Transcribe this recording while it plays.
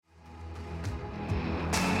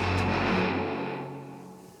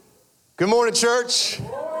Good morning, church.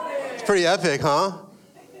 Good morning. It's pretty epic, huh?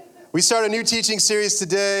 We start a new teaching series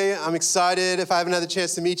today. I'm excited. If I haven't had the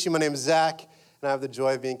chance to meet you, my name is Zach, and I have the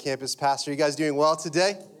joy of being campus pastor. You guys doing well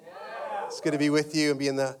today? Yeah. It's good to be with you and be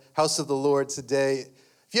in the house of the Lord today.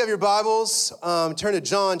 If you have your Bibles, turn to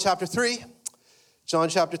John chapter 3. John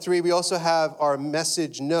chapter 3. We also have our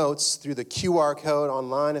message notes through the QR code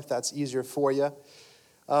online, if that's easier for you.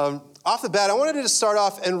 Off the bat, I wanted to just start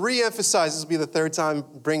off and re-emphasize, this will be the third time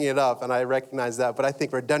bringing it up, and I recognize that, but I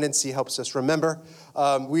think redundancy helps us remember.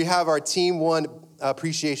 We have our Team One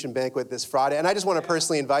appreciation banquet this Friday, and I just want to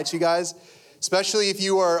personally invite you guys, especially if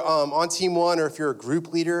you are on Team One, or if you're a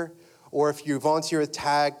group leader, or if you volunteer with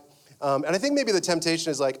TAG, and I think maybe the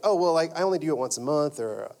temptation is like, oh, well, like I only do it once a month,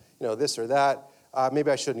 or this or that. Maybe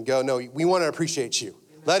I shouldn't go. No, we want to appreciate you.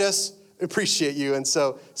 Let us appreciate you, and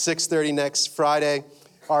so 6:30 next Friday.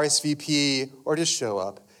 RSVP, or just show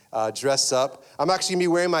up, dress up. I'm actually going to be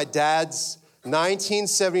wearing my dad's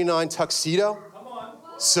 1979 tuxedo. Come on.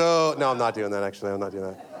 So, no, I'm not doing that, actually. I'm not doing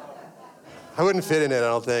that. I wouldn't fit in it, I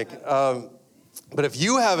don't think. But if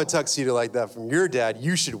you have a tuxedo like that from your dad,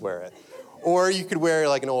 you should wear it. Or you could wear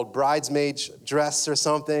like an old bridesmaid dress or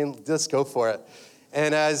something. Just go for it.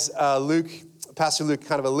 And as Pastor Luke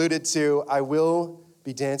kind of alluded to, I will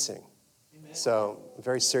be dancing. So I'm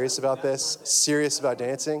very serious about this, serious about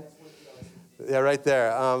dancing. Yeah, right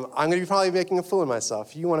there. I'm going to be probably making a fool of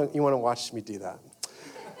myself. You want to watch me do that.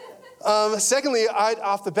 Secondly,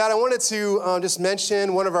 off the bat, I wanted to just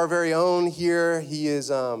mention one of our very own here. He is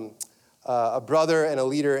a brother and a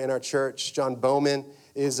leader in our church. John Bowman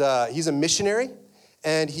he's a missionary,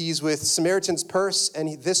 and he's with Samaritan's Purse.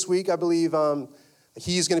 And this week, I believe,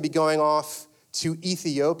 he's going to be going off to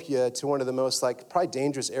Ethiopia, to one of the most probably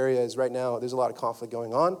dangerous areas right now. There's a lot of conflict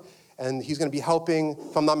going on. And he's going to be helping,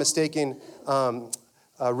 if I'm not mistaken,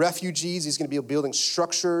 refugees. He's going to be building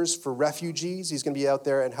structures for refugees. He's going to be out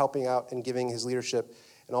there and helping out and giving his leadership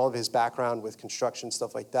and all of his background with construction,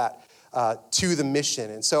 stuff like that, to the mission.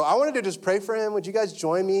 And so I wanted to just pray for him. Would you guys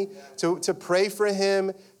join me to pray for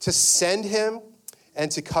him, to send him, and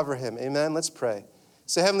to cover him? Amen? Let's pray.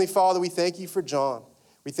 So Heavenly Father, we thank you for John.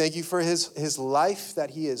 We thank you for his life,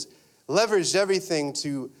 that he has leveraged everything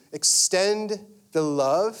to extend the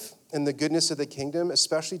love and the goodness of the kingdom,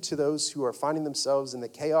 especially to those who are finding themselves in the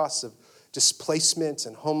chaos of displacement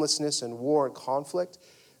and homelessness and war and conflict.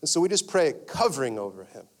 And so we just pray a covering over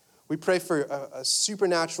him. We pray for a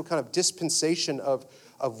supernatural kind of dispensation of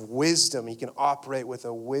wisdom. He can operate with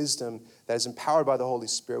a wisdom that is empowered by the Holy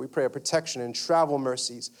Spirit. We pray a protection and travel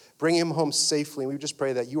mercies. Bring him home safely. And we just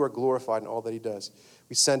pray that you are glorified in all that he does.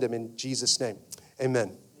 We send him in Jesus' name.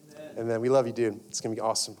 Amen. Amen. We love you, dude. It's going to be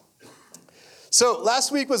awesome. So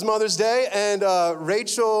last week was Mother's Day, and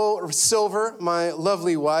Rachel Silver, my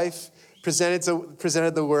lovely wife, presented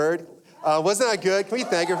the word. Wasn't that good? Can we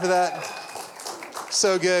thank her for that?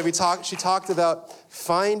 So good. She talked about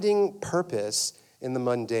finding purpose in the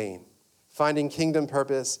mundane, finding kingdom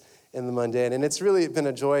purpose in the mundane. And it's really been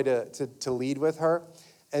a joy to lead with her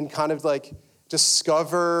and kind of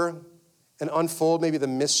discover and unfold maybe the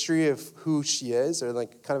mystery of who she is, or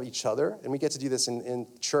kind of each other. And we get to do this in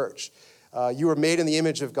church. You are made in the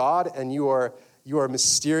image of God, and you are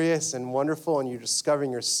mysterious and wonderful, and you're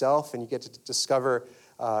discovering yourself, and you get to discover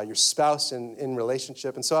your spouse in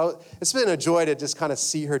relationship. And so it's been a joy to just kind of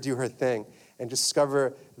see her do her thing and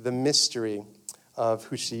discover the mystery of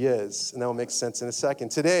who she is. And that will make sense in a second.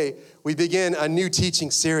 Today, we begin a new teaching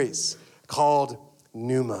series called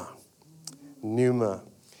Pneuma. Pneuma.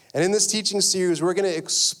 And in this teaching series, we're going to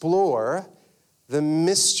explore the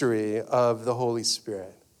mystery of the Holy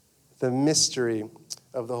Spirit. The mystery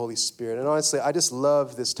of the Holy Spirit. And honestly, I just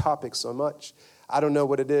love this topic so much. I don't know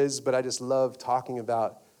what it is, but I just love talking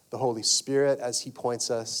about the Holy Spirit as he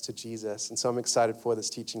points us to Jesus. And so I'm excited for this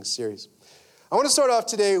teaching series. I want to start off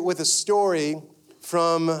today with a story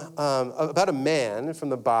from about a man from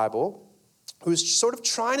the Bible who's sort of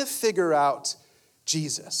trying to figure out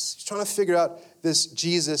Jesus. He's trying to figure out this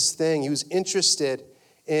Jesus thing. He was interested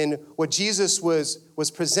in what Jesus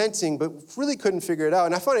was presenting, but really couldn't figure it out.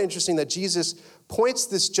 And I find it interesting that Jesus points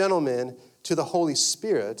this gentleman to the Holy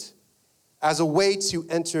Spirit as a way to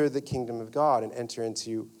enter the kingdom of God and enter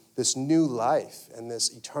into this new life and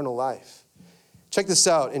this eternal life. Check this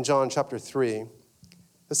out in John chapter 3.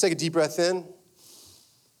 Let's take a deep breath in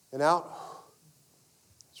and out.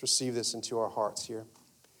 Let's receive this into our hearts here.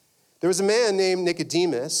 There was a man named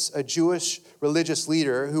Nicodemus, a Jewish religious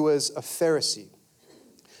leader who was a Pharisee.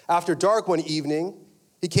 After dark one evening,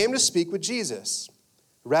 he came to speak with Jesus.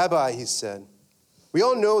 "Rabbi," he said, "we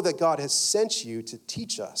all know that God has sent you to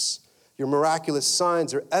teach us. Your miraculous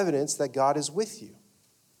signs are evidence that God is with you."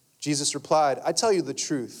 Jesus replied, I tell you the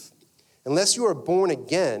truth. Unless you are born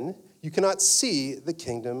again, you cannot see the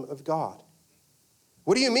kingdom of God.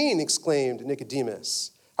 What do you mean? Exclaimed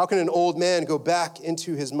Nicodemus. How can an old man go back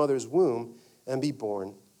into his mother's womb and be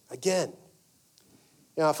born again?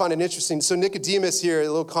 I find it interesting. So Nicodemus here, a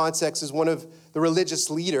little context, is one of the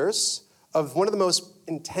religious leaders of one of the most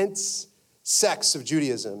intense sects of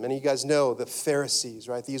Judaism. And you guys know the Pharisees,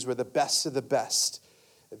 right? These were the best of the best.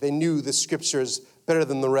 They knew the scriptures better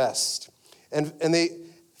than the rest. And they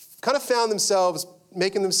kind of found themselves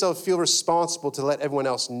making themselves feel responsible to let everyone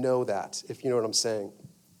else know that, if you know what I'm saying.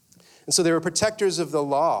 And so they were protectors of the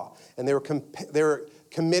law, and they were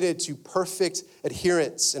committed to perfect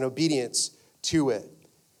adherence and obedience to it.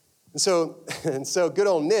 And so good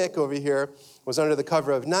old Nick over here was under the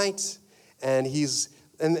cover of night, and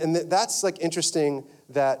that's like interesting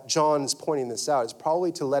that John is pointing this out. It's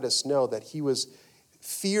probably to let us know that he was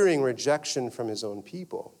fearing rejection from his own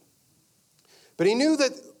people. But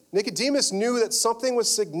Nicodemus knew that something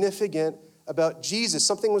was significant about Jesus.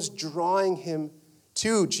 Something was drawing him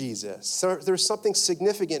to Jesus. So there was something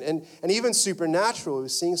significant and even supernatural. He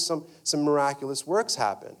was seeing some miraculous works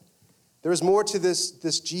happen. There was more to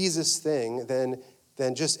this Jesus thing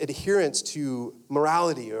than just adherence to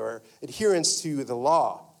morality or adherence to the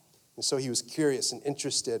law. And so he was curious and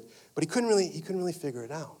interested, but he couldn't really figure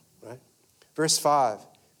it out, right? Verse 5,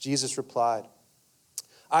 Jesus replied,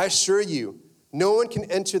 I assure you, no one can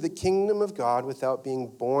enter the kingdom of God without being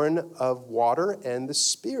born of water and the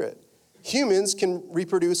Spirit. Humans can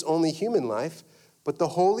reproduce only human life, but the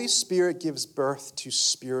Holy Spirit gives birth to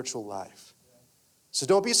spiritual life. So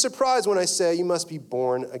don't be surprised when I say you must be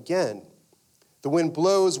born again. The wind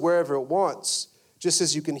blows wherever it wants, just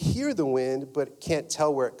as you can hear the wind but can't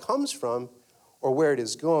tell where it comes from or where it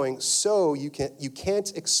is going, so you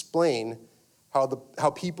can't explain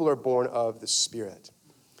how people are born of the Spirit.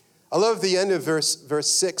 I love the end of verse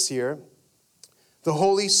 6 here. The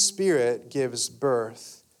Holy Spirit gives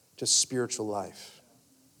birth to spiritual life.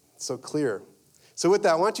 It's so clear. So with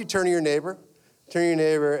that, why don't you turn to your neighbor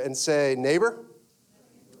and say, neighbor,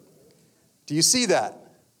 do you see that?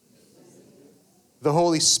 The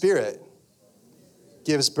Holy Spirit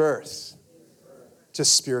gives birth to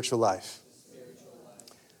spiritual life.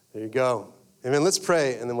 There you go. Amen. Let's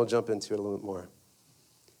pray, and then we'll jump into it a little bit more.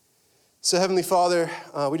 So, Heavenly Father,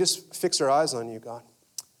 we just fix our eyes on you, God.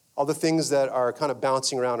 All the things that are kind of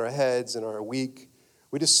bouncing around our heads and are weak,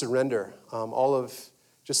 we just surrender.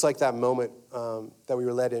 Just like that moment that we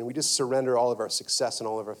were led in, we just surrender all of our success and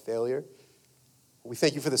all of our failure. We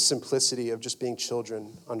thank you for the simplicity of just being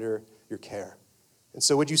children under your care. And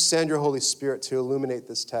so would you send your Holy Spirit to illuminate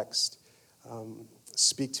this text,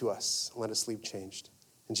 speak to us, and let us leave changed.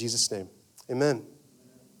 In Jesus' name, amen.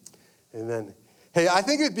 Amen. Hey, I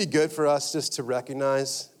think it'd be good for us just to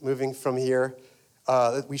recognize, moving from here,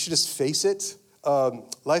 that we should just face it.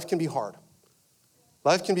 Life can be hard.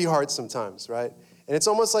 Life can be hard sometimes, right? And it's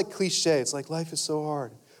almost like cliche. It's like life is so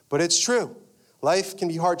hard. But it's true. Life can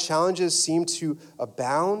be hard. Challenges seem to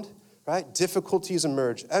abound, right? Difficulties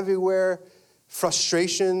emerge everywhere.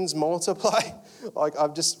 Frustrations multiply. Like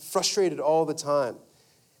I'm just frustrated all the time.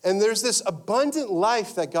 And there's this abundant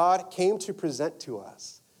life that God came to present to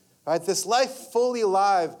us, right? This life fully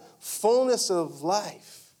alive, fullness of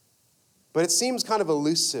life. But it seems kind of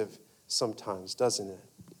elusive sometimes, doesn't it?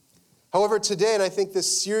 However, today, and I think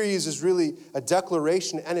this series is really a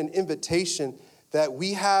declaration and an invitation that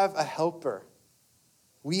we have a helper.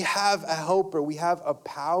 We have a helper. We have a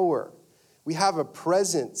power. We have a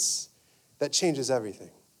presence that changes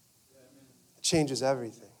everything. It changes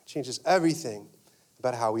everything. It changes everything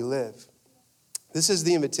about how we live. This is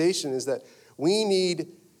the invitation, is that we need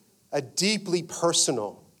a deeply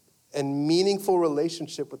personal and meaningful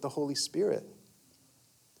relationship with the Holy Spirit.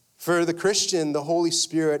 For the Christian, the Holy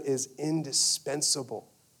Spirit is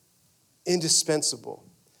indispensable. Indispensable.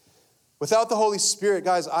 Without the Holy Spirit,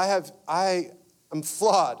 guys, I am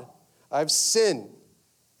flawed. I have sin.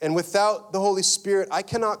 And without the Holy Spirit, I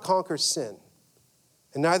cannot conquer sin.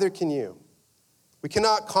 And neither can you. We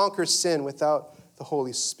cannot conquer sin without the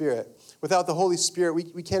Holy Spirit. Without the Holy Spirit,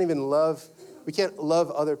 we can't even love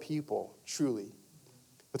other people, truly.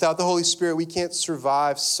 Without the Holy Spirit, we can't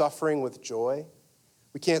survive suffering with joy.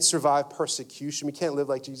 We can't survive persecution. We can't live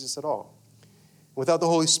like Jesus at all. Without the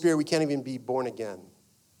Holy Spirit, we can't even be born again.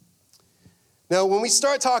 Now, when we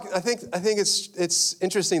start talking, I think it's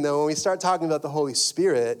interesting, though, when we start talking about the Holy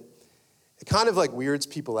Spirit, it kind of like weirds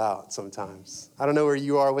people out sometimes. I don't know where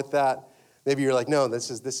you are with that. Maybe you're like, no, this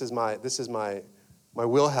is my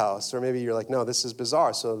wheelhouse. Or maybe you're like, no, this is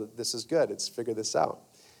bizarre, so this is good. Let's figure this out.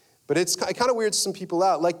 But it kind of weirds some people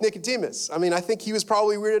out, like Nicodemus. I mean, I think he was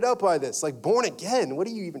probably weirded out by this. Like, born again, what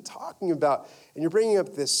are you even talking about? And you're bringing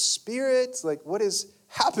up this Spirit? Like, what is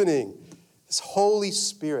happening? This Holy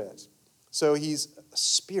Spirit. So he's a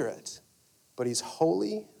spirit, but he's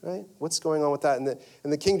holy, right? What's going on with that? In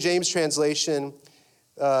the King James translation,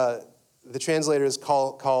 the translators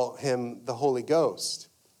call him the Holy Ghost,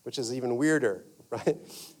 which is even weirder, right?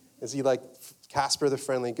 Is he like Casper the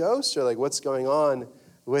Friendly Ghost, or like what's going on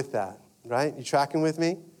with that, right? You tracking with me?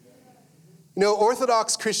 You know,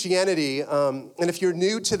 Orthodox Christianity, and if you're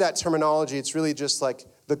new to that terminology, it's really just like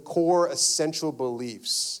the core essential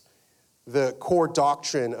beliefs, the core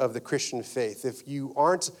doctrine of the Christian faith. If you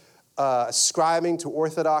aren't ascribing to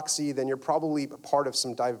orthodoxy, then you're probably a part of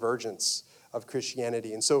some divergence of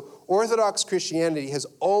Christianity. And so Orthodox Christianity has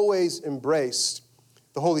always embraced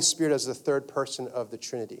the Holy Spirit as the third person of the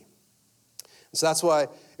Trinity. And so that's why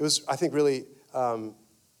it was, I think, really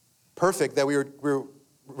perfect that we were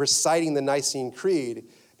reciting the Nicene Creed,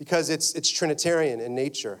 because it's Trinitarian in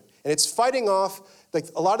nature. And it's fighting off, like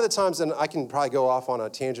a lot of the times, and I can probably go off on a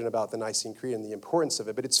tangent about the Nicene Creed and the importance of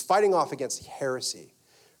it, but it's fighting off against heresy,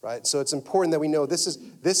 right? So it's important that we know this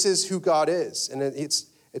is who God is, and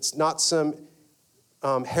it's not some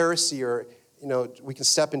heresy, or we can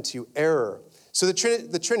step into error. So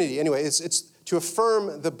the Trinity, anyway, it's to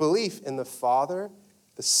affirm the belief in the Father,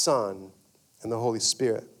 the Son, and the Holy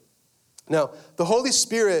Spirit. Now, the Holy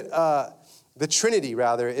Spirit, the Trinity,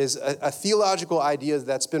 rather, is a theological idea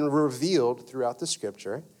that's been revealed throughout the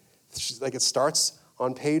Scripture. Like it starts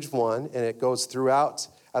on page 1, and it goes throughout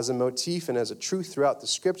as a motif and as a truth throughout the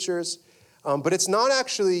Scriptures. But it's not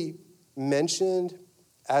actually mentioned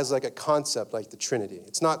as like a concept like the Trinity.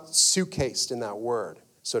 It's not suitcased in that word,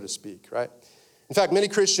 so to speak, right? In fact, many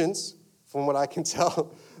Christians, from what I can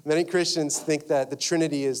tell, many Christians think that the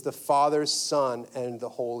Trinity is the Father, Son, and the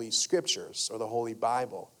Holy Scriptures, or the Holy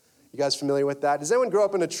Bible. You guys familiar with that? Does anyone grow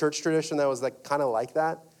up in a church tradition that was like kind of like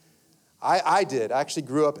that? I did. I actually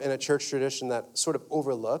grew up in a church tradition that sort of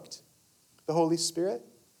overlooked the Holy Spirit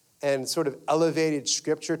and sort of elevated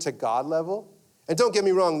Scripture to God level. And don't get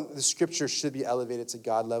me wrong, the Scripture should be elevated to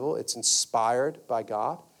God level. It's inspired by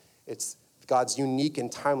God. It's God's unique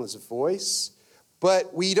and timeless voice.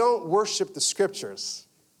 But we don't worship the Scriptures,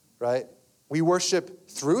 right? We worship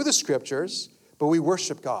through the Scriptures, but we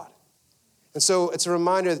worship God. And so it's a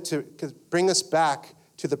reminder to bring us back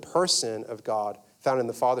to the person of God found in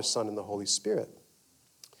the Father, Son, and the Holy Spirit.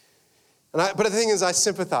 But the thing is, I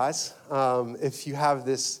sympathize if you have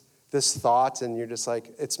this thought and you're just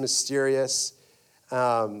like, it's mysterious.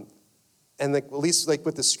 And at least like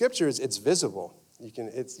with the Scriptures, it's visible. You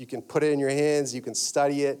can put it in your hands, you can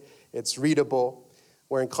study it, it's readable.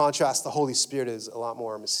 Where in contrast, the Holy Spirit is a lot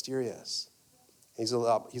more mysterious. He's a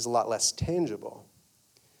lot less tangible.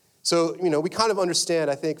 So, we kind of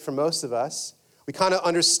understand, I think, for most of us, we kind of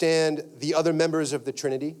understand the other members of the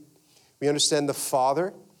Trinity. We understand the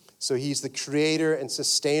Father. So he's the creator and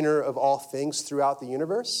sustainer of all things throughout the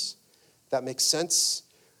universe. That makes sense.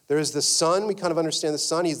 There is the Son. We kind of understand the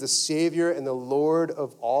Son. He's the Savior and the Lord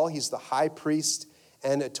of all. He's the high priest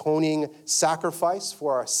and atoning sacrifice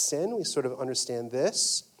for our sin. We sort of understand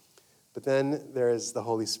this. But then there is the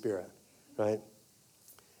Holy Spirit, right?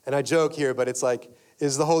 And I joke here, but it's like,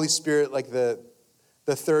 is the Holy Spirit like the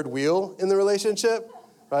third wheel in the relationship?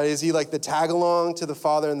 Right? Is he like the tag-along to the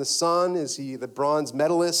Father and the Son? Is he the bronze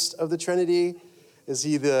medalist of the Trinity? Is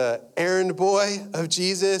he the errand boy of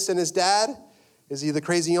Jesus and his dad? Is he the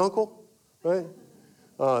crazy uncle? Right?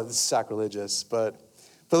 Oh, this is sacrilegious, but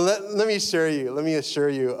let me assure you,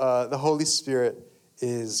 the Holy Spirit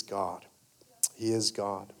is God. He is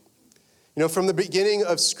God. From the beginning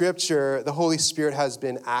of Scripture, the Holy Spirit has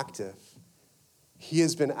been active. He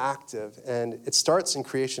has been active, and it starts in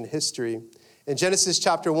creation history. In Genesis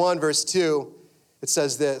chapter 1, verse 2, it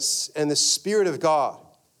says this, "And the Spirit of God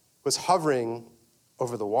was hovering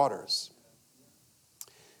over the waters."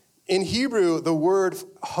 In Hebrew, the word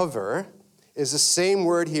hover is the same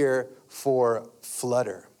word here for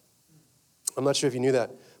flutter. I'm not sure if you knew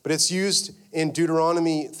that, but it's used in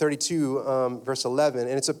Deuteronomy 32, verse 11,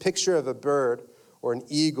 and it's a picture of a bird or an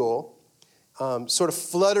eagle sort of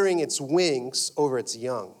fluttering its wings over its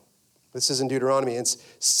young. This is in Deuteronomy. It's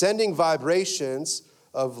sending vibrations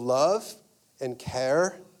of love and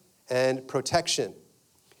care and protection.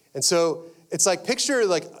 And so it's like, picture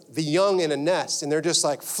like the young in a nest, and they're just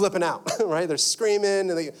like flipping out, right? They're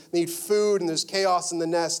screaming, and they need food, and there's chaos in the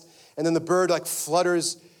nest. And then the bird like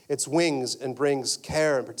flutters its wings and brings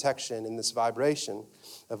care and protection in this vibration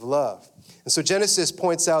of love. And so Genesis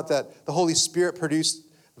points out that the Holy Spirit produced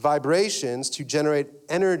vibrations to generate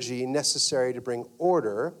energy necessary to bring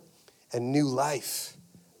order and new life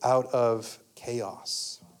out of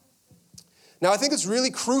chaos. Now, I think it's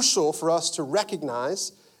really crucial for us to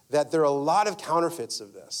recognize that there are a lot of counterfeits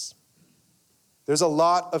of this. There's a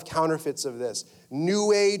lot of counterfeits of this.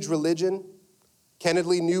 New Age religion,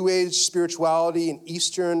 candidly, New Age spirituality and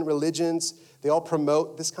Eastern religions, they all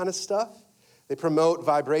promote this kind of stuff. They promote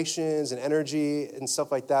vibrations and energy and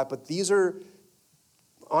stuff like that. But these are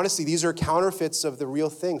counterfeits of the real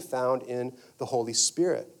thing found in the Holy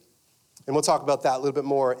Spirit. And we'll talk about that a little bit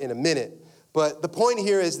more in a minute. But the point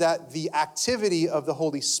here is that the activity of the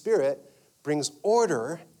Holy Spirit brings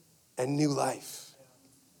order and new life.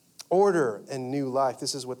 Order and new life.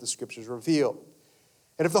 This is what the scriptures reveal.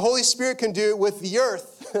 And if the Holy Spirit can do it with the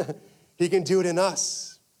earth, he can do it in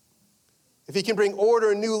us. If he can bring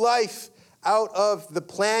order and new life out of the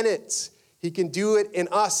planet, he can do it in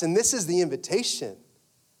us. And this is the invitation.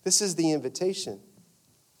 This is the invitation.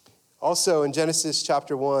 Also in Genesis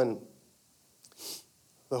chapter 1,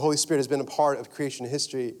 the Holy Spirit has been a part of creation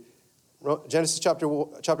history. Genesis chapter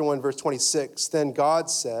 1, verse 26, then God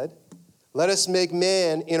said, let us make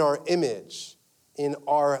man in our image, in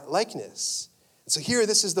our likeness. And so here,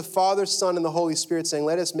 this is the Father, Son, and the Holy Spirit saying,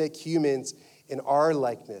 let us make humans in our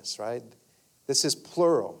likeness, right? This is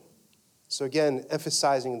plural. So again,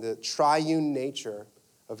 emphasizing the triune nature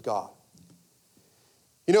of God.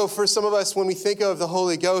 You know, for some of us, when we think of the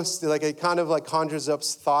Holy Ghost, it kind of conjures up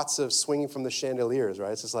thoughts of swinging from the chandeliers,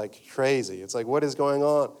 right? It's just crazy. It's what is going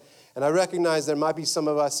on? And I recognize there might be some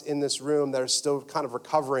of us in this room that are still kind of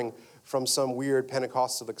recovering from some weird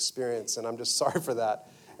Pentecostal experience, and I'm just sorry for that.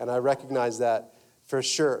 And I recognize that for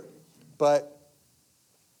sure. But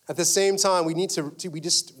at the same time, we need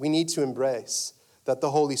to embrace that the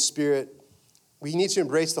Holy Spirit, we need to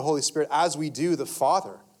embrace the Holy Spirit as we do the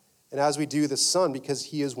Father and as we do the Son, because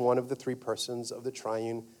he is one of the three persons of the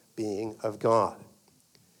triune being of God.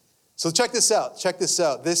 So check this out.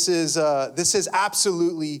 This is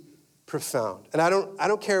absolutely profound. And I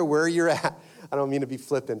don't care where you're at. I don't mean to be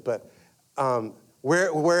flippant, but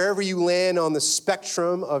wherever you land on the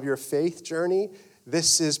spectrum of your faith journey,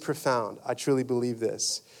 this is profound. I truly believe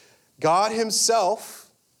this. God himself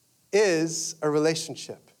is a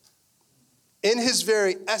relationship. In his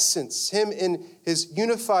very essence, him in his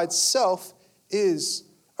unified self is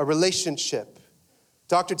a relationship.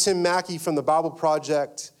 Dr. Tim Mackie from the Bible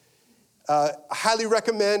Project, I highly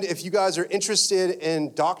recommend if you guys are interested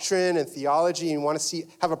in doctrine and theology and want to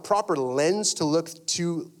have a proper lens to look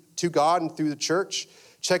to God and through the church,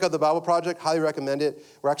 check out the Bible Project. Highly recommend it.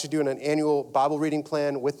 We're actually doing an annual Bible reading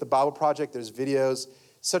plan with the Bible Project. There's videos.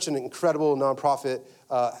 Such an incredible nonprofit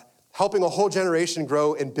helping a whole generation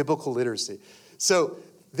grow in biblical literacy. So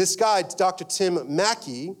this guy, Dr. Tim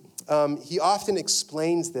Mackie, he often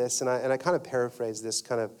explains this, and I kind of paraphrase this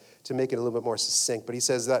kind of to make it a little bit more succinct, but he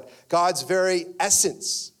says that God's very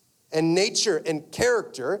essence and nature and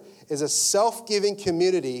character is a self-giving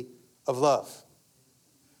community of love.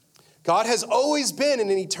 God has always been in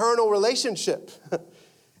an eternal relationship,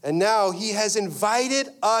 and now he has invited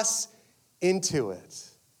us into it.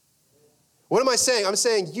 What am I saying? I'm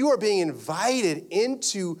saying you are being invited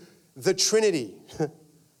into the Trinity.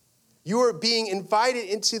 You are being invited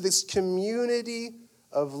into this community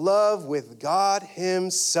of love with God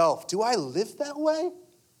himself. Do I live that way?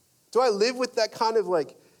 Do I live with that kind of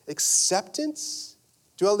acceptance?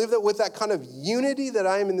 Do I live with that kind of unity that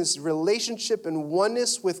I am in this relationship and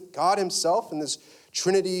oneness with God himself in this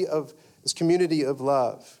Trinity of this community of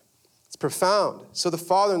love? It's profound. So the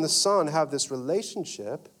Father and the Son have this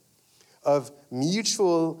relationship of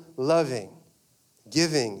mutual loving,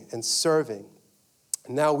 giving, and serving.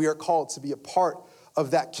 And now we are called to be a part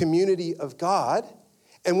of that community of God.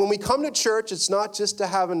 And when we come to church, it's not just to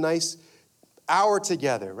have a nice hour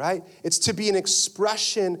together, right? It's to be an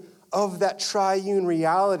expression of that triune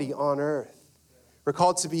reality on earth. We're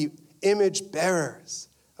called to be image bearers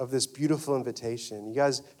of this beautiful invitation. You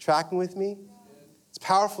guys tracking with me? It's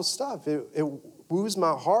powerful stuff. It woos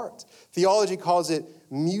my heart. Theology calls it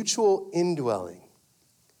mutual indwelling.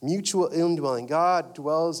 Mutual indwelling. God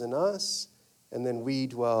dwells in us, and then we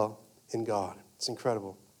dwell in God. It's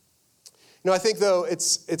incredible. I think, though,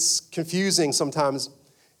 it's confusing sometimes.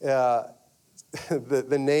 The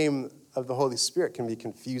name of the Holy Spirit can be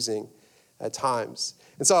confusing at times.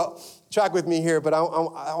 And so track with me here, but I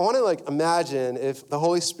want to imagine if the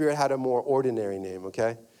Holy Spirit had a more ordinary name,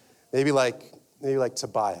 okay? Maybe like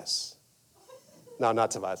Tobias. No,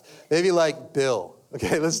 not Tobias. Maybe like Bill.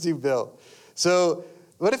 Okay, let's do Bill. So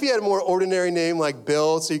what if he had a more ordinary name like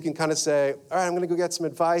Bill, so you can kind of say, all right, I'm going to go get some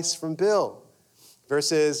advice from Bill.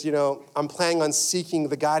 Versus, I'm planning on seeking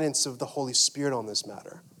the guidance of the Holy Spirit on this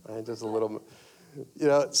matter. Right? Just a little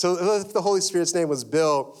So if the Holy Spirit's name was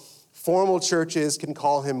Bill, formal churches can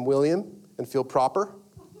call him William and feel proper.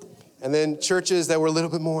 And then churches that were a little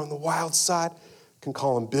bit more on the wild side can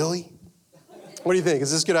call him Billy. What do you think?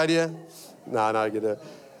 Is this a good idea? No, not a good idea.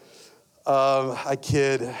 I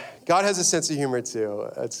kid. God has a sense of humor too.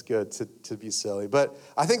 It's good to be silly. But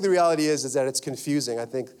I think the reality is that it's confusing. I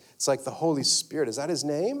think it's like the Holy Spirit. Is that his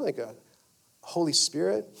name? Like a Holy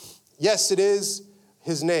Spirit? Yes, it is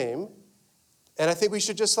his name. And I think we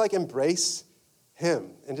should just like embrace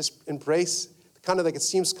him and just embrace kind of like, it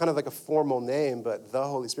seems kind of like a formal name, but the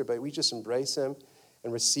Holy Spirit. But we just embrace him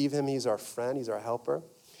and receive him. He's our friend. He's our helper.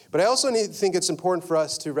 But I also think it's important for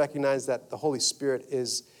us to recognize that the Holy Spirit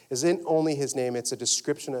isn't only his name, it's a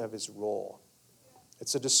description of his role.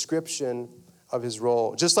 It's a description of his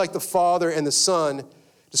role. Just like the Father and the Son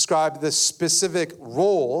describe the specific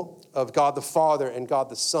role of God the Father and God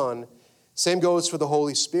the Son, same goes for the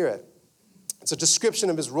Holy Spirit. It's a description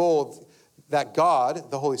of his role that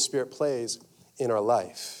God, the Holy Spirit, plays in our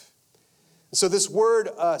life. And so this word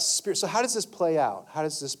spirit, so how does this play out? How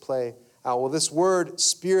does this play out? Well, this word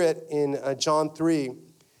spirit in John 3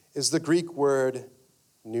 is the Greek word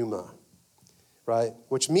pneuma, right?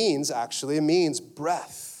 Which means, actually, it means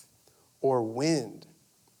breath or wind.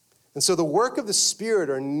 And so the work of the Spirit,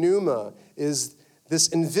 or pneuma, is this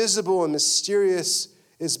invisible and mysterious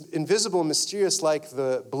like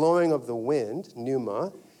the blowing of the wind,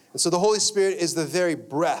 pneuma. And so the Holy Spirit is the very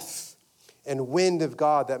breath and wind of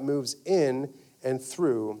God that moves in and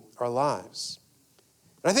through our lives.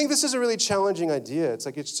 And I think this is a really challenging idea.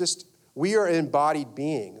 It's just, we are embodied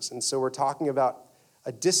beings. And so we're talking about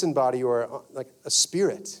a disembodied or like a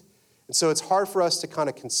spirit. And so it's hard for us to kind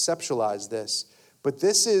of conceptualize this. But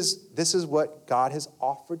this is what God has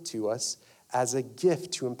offered to us as a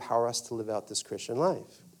gift to empower us to live out this Christian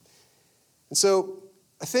life. And so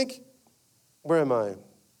I think, where am I?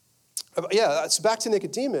 Yeah, so back to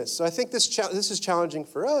Nicodemus. So I think this is challenging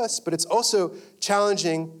for us, but it's also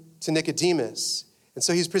challenging to Nicodemus. And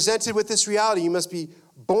so he's presented with this reality. You must be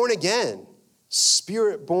born again,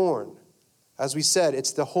 spirit born. As we said,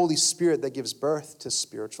 it's the Holy Spirit that gives birth to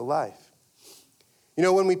spiritual life.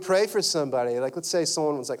 When we pray for somebody, like let's say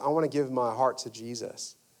someone was like, I want to give my heart to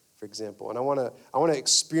Jesus, for example, and I want to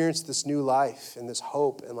experience this new life and this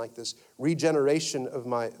hope and like this regeneration of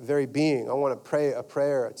my very being. I want to pray a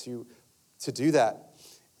prayer to do that.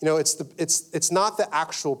 It's not the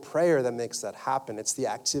actual prayer that makes that happen. It's the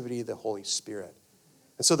activity of the Holy Spirit.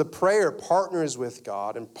 And so the prayer partners with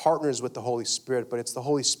God and partners with the Holy Spirit, but it's the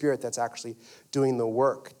Holy Spirit that's actually doing the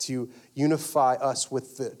work to unify us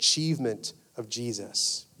with the achievement of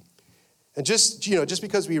Jesus. And just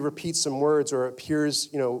because we repeat some words or appears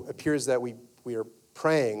that we are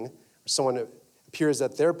praying, or someone appears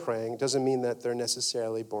that they're praying, doesn't mean that they're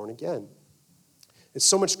necessarily born again. It's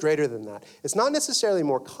so much greater than that. It's not necessarily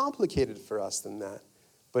more complicated for us than that,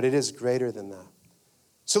 but it is greater than that.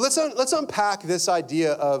 So let's unpack this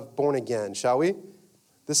idea of born again, shall we?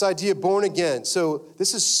 This idea of born again. So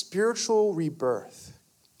this is spiritual rebirth.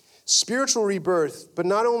 Spiritual rebirth, but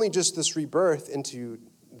not only just this rebirth into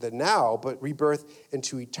the now, but rebirth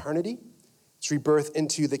into eternity. It's rebirth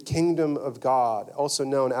into the kingdom of God, also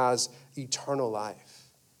known as eternal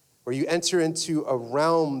life, where you enter into a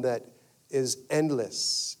realm that is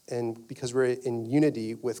endless, and because we're in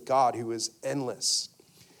unity with God who is endless.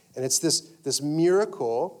 And it's this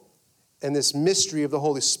miracle and this mystery of the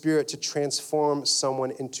Holy Spirit to transform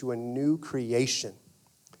someone into a new creation.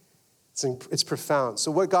 It's profound.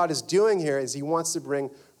 So what God is doing here is he wants to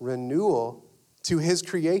bring renewal to his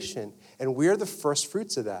creation, and we're the first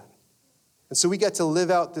fruits of that. And so we get to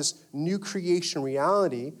live out this new creation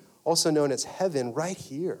reality, also known as heaven, right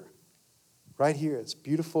here. Right here. It's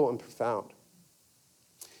beautiful and profound.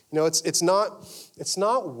 It's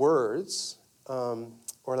not words,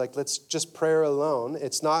 or like let's just prayer alone.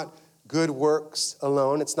 It's not good works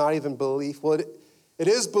alone. It's not even belief. Well, it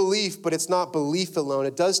is belief, but it's not belief alone.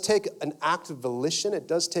 It does take an act of volition. It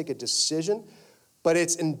does take a decision, but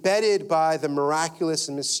it's embedded by the miraculous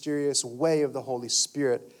and mysterious way of the Holy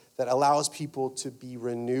Spirit that allows people to be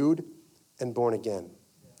renewed and born again.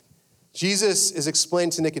 Jesus is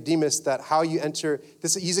explaining to Nicodemus that how you enter,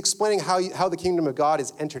 he's explaining how the kingdom of God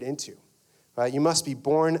is entered into. Right? You must be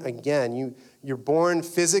born again. You're born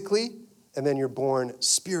physically, and then you're born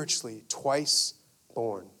spiritually, twice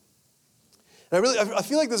born. And I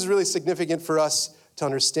feel like this is really significant for us to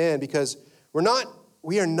understand, because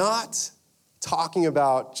we are not talking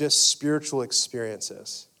about just spiritual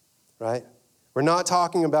experiences, right? We're not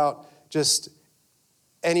talking about just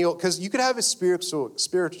because you could have a spiritual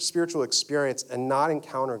experience and not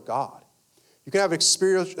encounter God. You can have a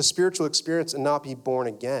spiritual experience and not be born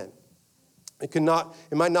again. It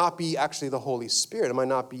might not be actually the Holy Spirit. It might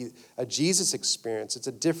not be a Jesus experience. It's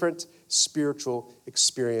a different spiritual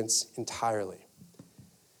experience entirely.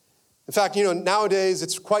 In fact, nowadays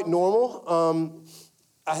it's quite normal.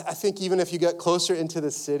 I think even if you get closer into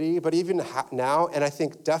the city, but even now, and I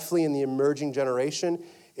think definitely in the emerging generation,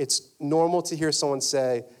 it's normal to hear someone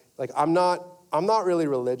say, like, I'm not really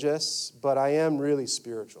religious, but I am really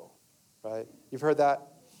spiritual, right? You've heard that?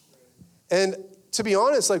 And to be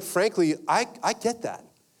honest, like, frankly, I get that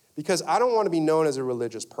because I don't want to be known as a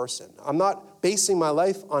religious person. I'm not basing my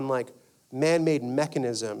life on, like, man-made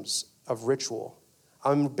mechanisms of ritual.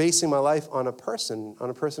 I'm basing my life on a person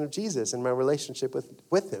of Jesus and my relationship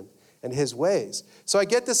with him and his ways. So I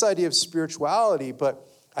get this idea of spirituality, but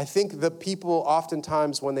I think that people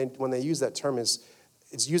oftentimes when they use that term it's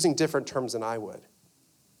using different terms than I would.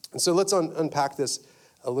 And so let's unpack this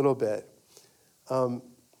a little bit.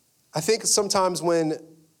 I think sometimes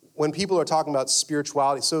when people are talking about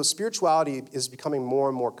spirituality, so spirituality is becoming more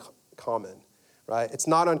and more common, right? It's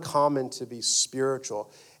not uncommon to be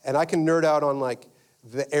spiritual. And I can nerd out on, like,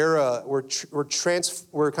 the era we're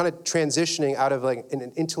kind of transitioning out of, like,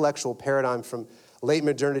 an intellectual paradigm from late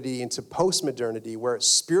modernity into post-modernity, where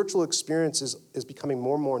spiritual experience is becoming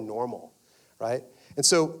more and more normal, right? And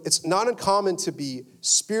so it's not uncommon to be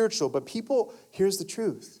spiritual, but here's the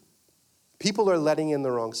truth. People are letting in the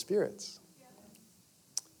wrong spirits.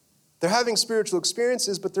 They're having spiritual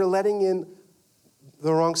experiences, but they're letting in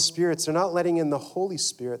the wrong spirits. They're not letting in the Holy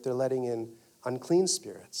Spirit. They're letting in unclean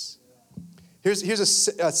spirits. Here's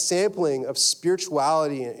a sampling of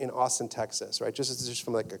spirituality in Austin, Texas, right? Just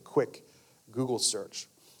from, like, a quick Google search.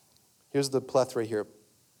 Here's the plethora here.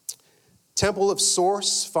 Temple of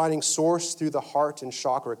Source, finding source through the heart and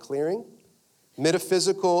chakra clearing.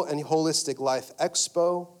 Metaphysical and Holistic Life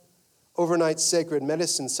Expo. Overnight Sacred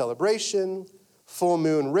Medicine Celebration. Full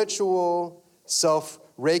Moon Ritual.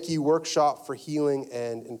 Self-Reiki Workshop for Healing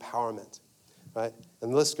and Empowerment, right?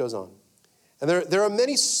 And the list goes on. And there are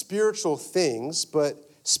many spiritual things, but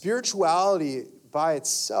spirituality by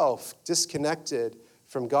itself, disconnected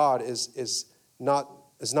from God, is not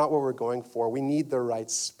what we're going for. We need the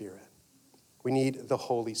right spirit. We need the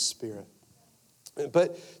Holy Spirit.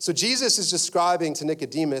 So Jesus is describing to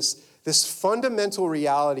Nicodemus this fundamental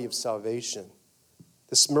reality of salvation,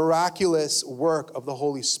 this miraculous work of the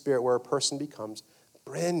Holy Spirit where a person becomes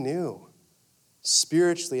brand new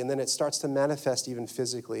spiritually, and then it starts to manifest even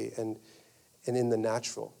physically and in the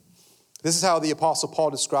natural. This is how the Apostle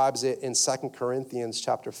Paul describes it in 2 Corinthians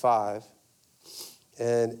chapter 5.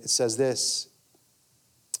 And it says this,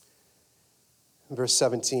 in verse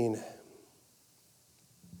 17.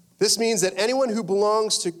 This means that anyone who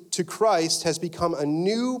belongs to Christ has become a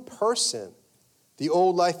new person. The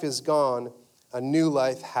old life is gone, a new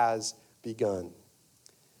life has begun.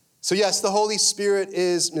 So yes, the Holy Spirit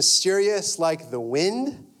is mysterious like the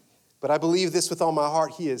wind, but I believe this with all my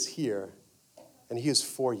heart, he is here. And he is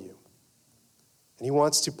for you. And he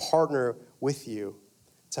wants to partner with you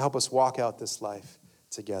to help us walk out this life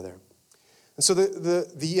together. And so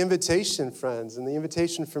the invitation, friends, and the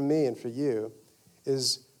invitation from me and for you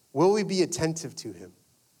is, will we be attentive to him?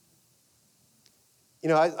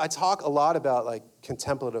 I talk a lot about, like,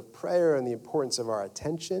 contemplative prayer and the importance of our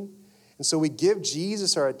attention. And so we give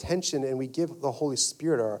Jesus our attention and we give the Holy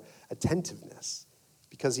Spirit our attentiveness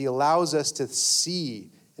because he allows us to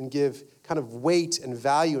see and give kind of weight and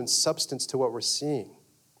value and substance to what we're seeing.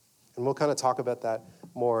 And we'll kind of talk about that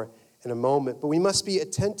more in a moment. But we must be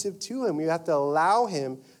attentive to him. We have to allow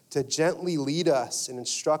him to gently lead us and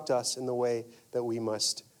instruct us in the way that we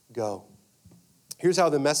must go. Here's how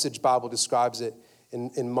the Message Bible describes it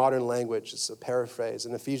in modern language. It's a paraphrase.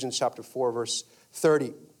 In Ephesians chapter 4, verse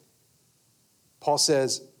 30, Paul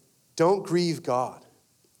says, don't grieve God.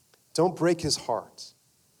 Don't break his heart.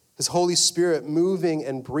 His Holy Spirit moving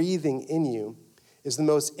and breathing in you is the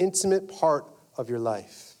most intimate part of your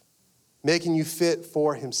life, making you fit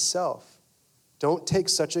for himself. Don't take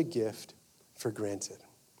such a gift for granted.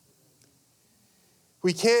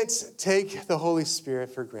 We can't take the Holy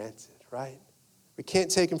Spirit for granted, right? We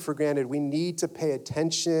can't take him for granted. We need to pay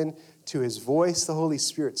attention to his voice. The Holy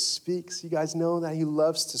Spirit speaks. You guys know that he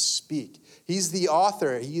loves to speak. He's the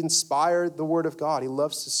author. He inspired the word of God. He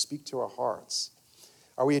loves to speak to our hearts.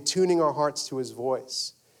 Are we attuning our hearts to his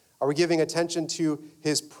voice? Are we giving attention to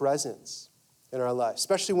his presence in our life,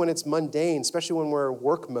 especially when it's mundane, especially when we're in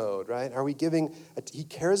work mode, right? He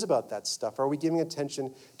cares about that stuff. Are we giving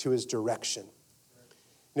attention to his direction?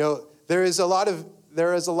 There is a lot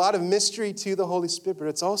of mystery to the Holy Spirit, but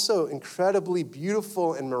it's also incredibly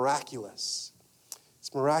beautiful and miraculous.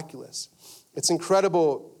 It's miraculous. It's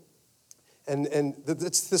incredible. And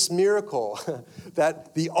it's this miracle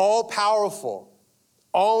that the all-powerful,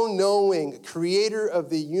 all-knowing creator of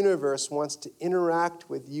the universe wants to interact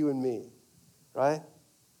with you and me, right?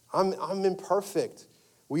 I'm imperfect.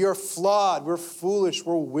 We are flawed. We're foolish.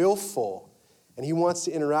 We're willful. And he wants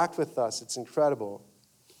to interact with us. It's incredible.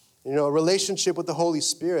 You know, a relationship with the Holy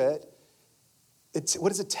Spirit, what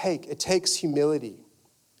does it take? It takes humility.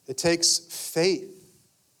 It takes faith.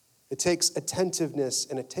 It takes attentiveness,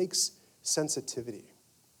 and it takes sensitivity.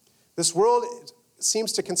 This world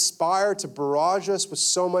seems to conspire to barrage us with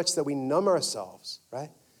so much that we numb ourselves,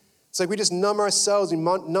 right? It's like we just numb ourselves, we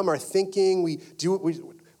numb our thinking, we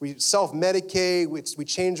self-medicate, we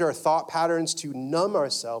change our thought patterns to numb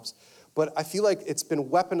ourselves. But I feel like it's been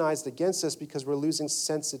weaponized against us because we're losing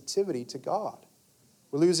sensitivity to God.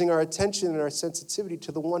 We're losing our attention and our sensitivity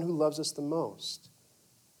to the one who loves us the most.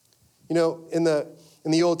 You know, in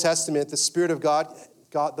the Old Testament, the Spirit of God,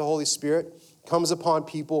 the Holy Spirit, comes upon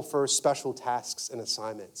people for special tasks and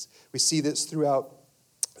assignments. We see this throughout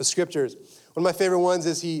the scriptures. One of my favorite ones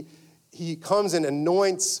is he comes and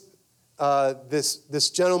anoints this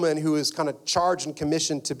gentleman who is kind of charged and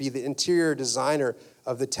commissioned to be the interior designer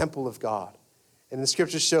of the temple of God. And the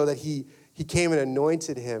scriptures show that he came and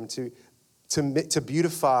anointed him to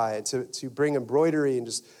beautify, to bring embroidery and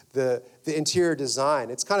just the interior design.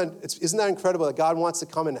 Isn't that incredible that God wants to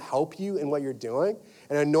come and help you in what you're doing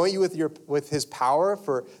and anoint you with his power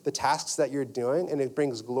for the tasks that you're doing, and it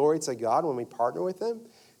brings glory to God when we partner with him?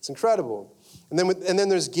 It's incredible. And then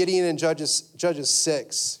there's Gideon in Judges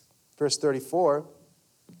 6, verse 34.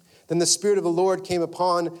 Then the Spirit of the Lord came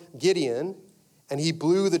upon Gideon, and he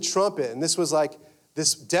blew the trumpet. And this was like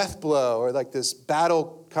this death blow or like this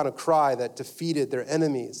battle kind of cry that defeated their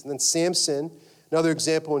enemies. And then Samson, another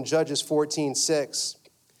example in Judges 14:6.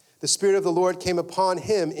 The Spirit of the Lord came upon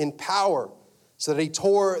him in power so that he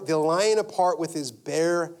tore the lion apart with his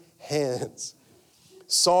bare hands.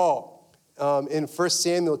 Saul, in 1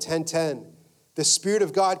 Samuel 10:10, the Spirit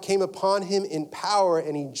of God came upon him in power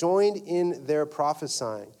and he joined in their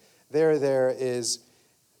prophesying. There is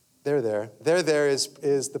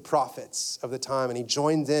the prophets of the time, and he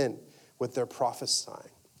joined in with their prophesying.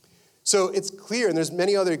 So it's clear, and there's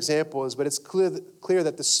many other examples, but it's clear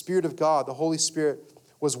that the Spirit of God, the Holy Spirit,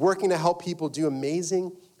 was working to help people do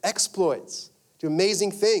amazing exploits, do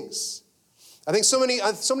amazing things. I think so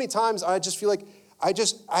many times I just feel like I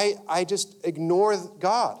just ignore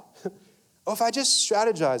God. Oh, if I just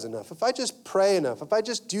strategize enough, if I just pray enough, if I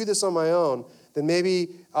just do this on my own, then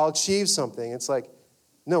maybe I'll achieve something. It's like,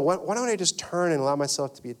 no, why don't I just turn and allow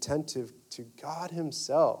myself to be attentive to God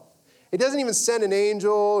himself? He doesn't even send an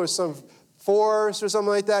angel or some force or something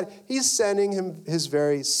like that. He's sending him his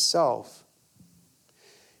very self.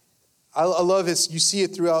 I love this. You see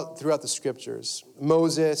it throughout the scriptures.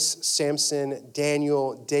 Moses, Samson,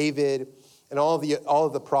 Daniel, David, and all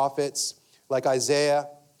of the prophets, like Isaiah,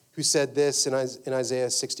 who said this in Isaiah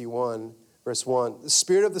 61, verse 1. The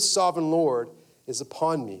Spirit of the sovereign Lord is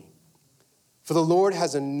upon me, for the Lord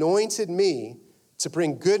has anointed me to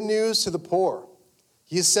bring good news to the poor.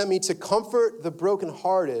 He has sent me to comfort the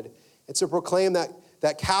brokenhearted and to proclaim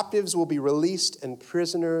that captives will be released and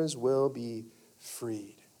prisoners will be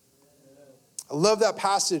freed. I love that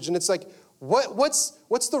passage. And it's like, what's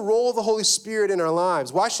the role of the Holy Spirit in our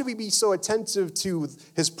lives? Why should we be so attentive to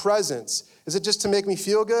his presence? Is it just to make me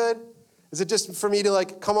feel good? Is it just for me to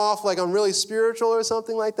like come off like I'm really spiritual or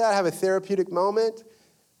something like that, have a therapeutic moment?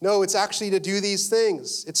 No, it's actually to do these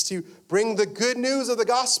things. It's to bring the good news of the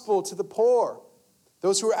gospel to the poor.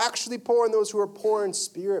 Those who are actually poor and those who are poor in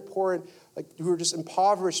spirit, who are just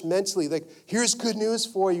impoverished mentally. Like, here's good news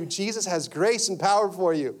for you. Jesus has grace and power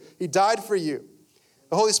for you. He died for you.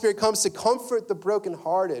 The Holy Spirit comes to comfort the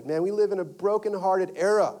brokenhearted. Man, we live in a brokenhearted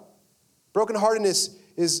era. Brokenheartedness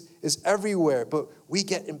is everywhere, but we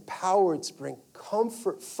get empowered to bring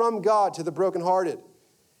comfort from God to the brokenhearted.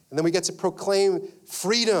 And then we get to proclaim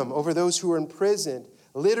freedom over those who are imprisoned,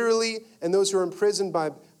 literally, and those who are imprisoned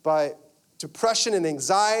by depression and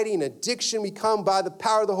anxiety and addiction. We come by the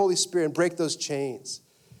power of the Holy Spirit and break those chains.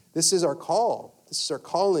 This is our call. This is our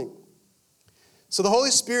calling. So the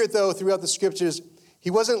Holy Spirit, though, throughout the scriptures, he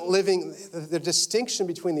wasn't living, the distinction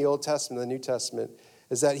between the Old Testament and the New Testament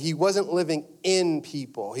is that he wasn't living in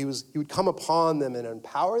people. He would come upon them and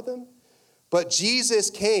empower them. But Jesus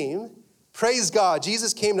came, praise God,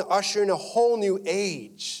 Jesus came to usher in a whole new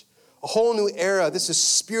age, a whole new era. This is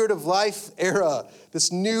Spirit of life era,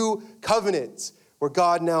 this new covenant where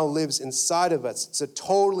God now lives inside of us. It's a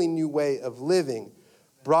totally new way of living,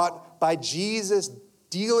 brought by Jesus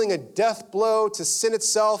dealing a death blow to sin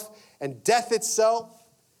itself and death itself,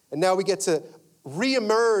 And now we get to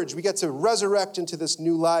reemerge. We get to resurrect into this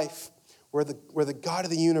new life where the God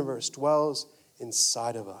of the universe dwells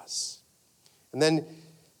inside of us. And then,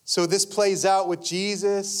 so this plays out with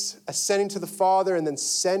Jesus ascending to the Father and then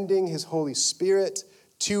sending his Holy Spirit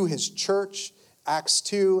to his church, Acts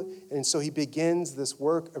 2. And so he begins this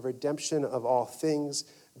work of redemption of all things,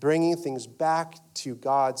 bringing things back to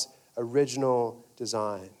God's original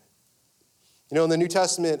design. You know, in the New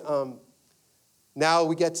Testament, now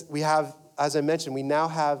we have, as I mentioned, we now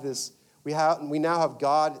have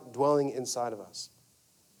God dwelling inside of us.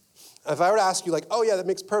 If I were to ask you, like, oh yeah, that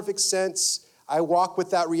makes perfect sense. I walk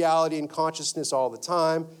with that reality and consciousness all the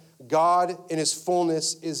time. God in his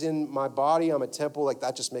fullness is in my body. I'm a temple. Like,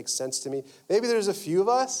 that just makes sense to me. Maybe there's a few of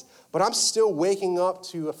us, but I'm still waking up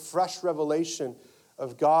to a fresh revelation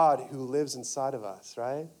of God who lives inside of us,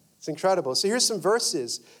 right? It's incredible. So here's some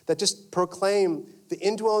verses that just proclaim the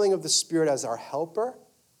indwelling of the Spirit as our helper,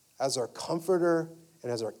 as our comforter,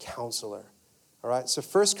 and as our counselor. All right, so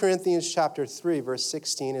 1 Corinthians chapter 3, verse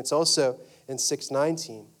 16. It's also in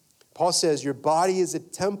 6:19. Paul says, your body is a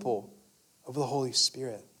temple of the Holy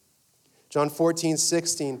Spirit. John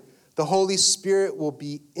 14:16, the Holy Spirit will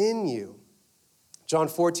be in you. John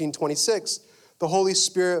 14:26, the Holy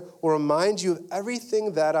Spirit will remind you of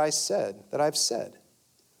everything that I've said.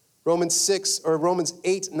 Romans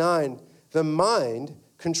 8:9, the mind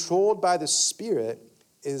controlled by the Spirit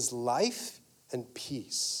is life and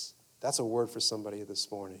peace. That's a word for somebody this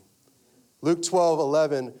morning. Luke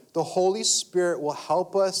 12:11, the Holy Spirit will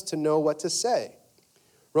help us to know what to say.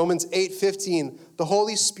 Romans 8:15, the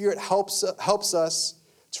Holy Spirit helps us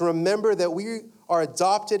to remember that we are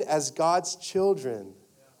adopted as God's children.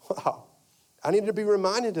 Wow, I need to be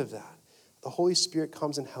reminded of that. The Holy Spirit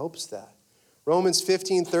comes and helps that. Romans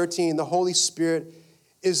 15:13, the Holy Spirit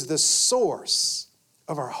is the source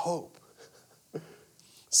of our hope.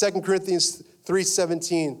 2 Corinthians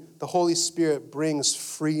 3:17, the Holy Spirit brings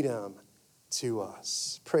freedom to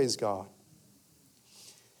us. Praise God.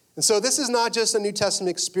 And so this is not just a New Testament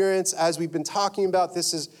experience as we've been talking about.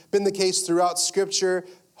 This has been the case throughout Scripture.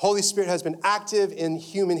 Holy Spirit has been active in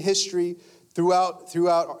human history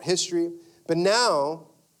throughout history. But now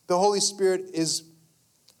the Holy Spirit is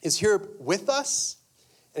here with us,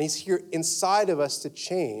 and he's here inside of us to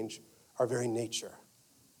change our very nature.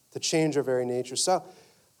 So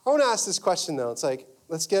I want to ask this question, though. It's like,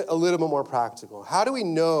 let's get a little bit more practical. How do we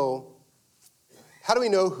know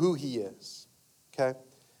who he is? Okay?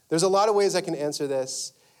 There's a lot of ways I can answer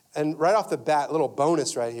this. And right off the bat, a little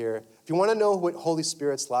bonus right here. If you want to know what Holy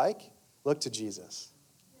Spirit's like, look to Jesus.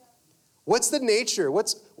 What's the nature?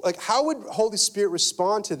 How would Holy Spirit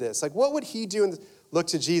respond to this? Like, what would he do? Look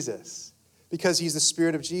to Jesus, because he's the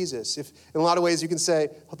Spirit of Jesus. If in a lot of ways you can say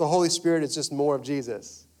the Holy Spirit is just more of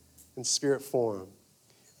Jesus in spirit form.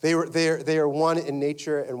 They are one in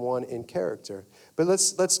nature and one in character. But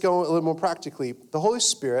let's go a little more practically. The Holy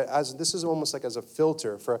Spirit, this is almost like as a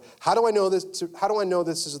filter for how do I know this? How do I know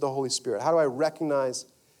this is the Holy Spirit? How do I recognize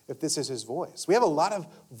if this is his voice? We have a lot of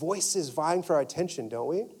voices vying for our attention, don't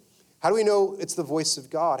we? How do we know it's the voice of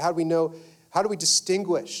God? How do we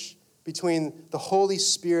distinguish between the Holy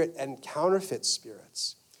Spirit and counterfeit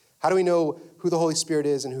spirits? How do we know who the Holy Spirit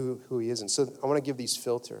is and who he isn't? So I want to give these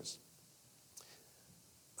filters.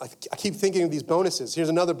 I keep thinking of these bonuses. Here's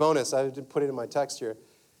another bonus. I didn't put it in my text here.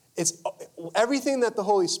 It's everything that the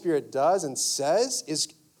Holy Spirit does and says is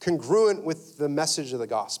congruent with the message of the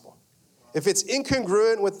gospel. If it's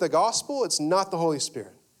incongruent with the gospel, it's not the Holy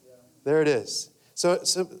Spirit. Yeah. There it is. So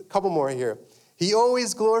a couple more here. He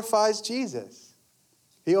always glorifies Jesus.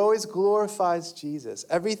 He always glorifies Jesus.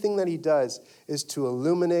 Everything that he does is to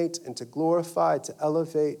illuminate and to glorify, to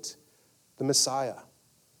elevate the Messiah.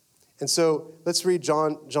 And so let's read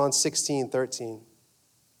John 16:13.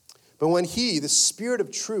 But when he, the Spirit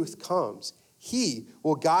of truth, comes, he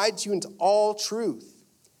will guide you into all truth.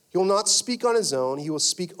 He will not speak on his own. He will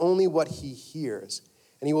speak only what he hears.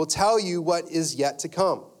 And he will tell you what is yet to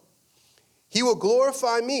come. He will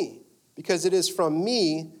glorify me, because it is from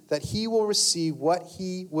me that he will receive what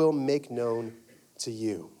he will make known to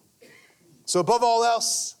you. So above all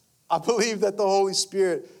else, I believe that the Holy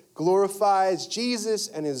Spirit glorifies Jesus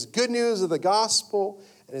and his good news of the gospel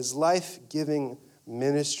and his life-giving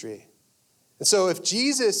ministry. And so if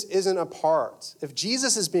Jesus isn't a part, if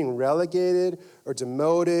Jesus is being relegated or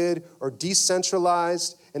demoted or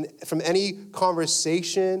decentralized and from any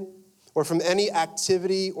conversation or from any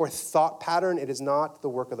activity or thought pattern, it is not the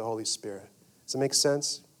work of the Holy Spirit. Does that make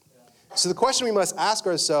sense? Yeah. So the question we must ask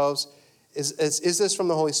ourselves is this from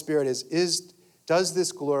the Holy Spirit? Does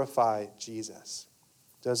this glorify Jesus?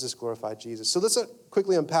 Does this glorify Jesus? So let's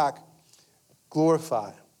quickly unpack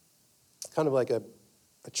glorify. kind of like a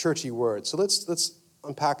churchy word. So let's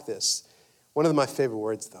unpack this. One of my favorite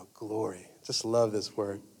words, though, glory. Just love this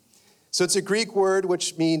word. So it's a Greek word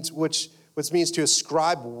which means to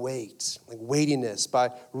ascribe weight, like weightiness,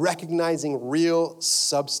 by recognizing real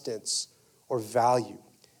substance or value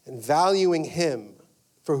and valuing him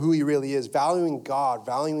for who he really is, valuing God,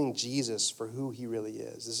 valuing Jesus for who he really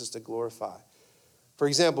is. This is to glorify. For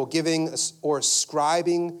example, giving or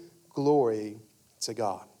ascribing glory to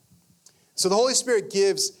God. So the Holy Spirit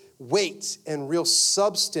gives weight and real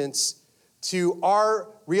substance to our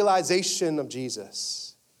realization of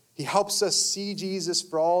Jesus. He helps us see Jesus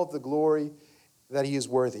for all of the glory that he is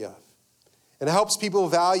worthy of. And it helps people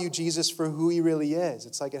value Jesus for who he really is.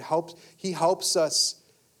 It's like he helps us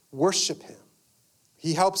worship him.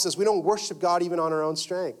 He helps us. We don't worship God even on our own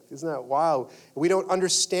strength. Isn't that wild? We don't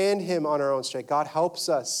understand him on our own strength. God helps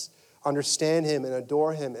us understand him and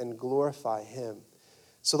adore him and glorify him.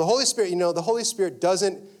 So the Holy Spirit, the Holy Spirit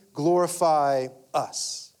doesn't glorify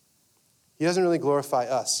us. He doesn't really glorify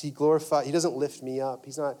us. He doesn't lift me up.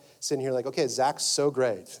 He's not sitting here like, okay, Zach's so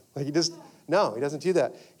great. Like he doesn't do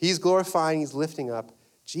that. He's glorifying, he's lifting up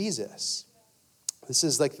Jesus. This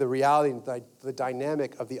is like the reality, the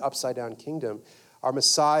dynamic of the upside down kingdom. Our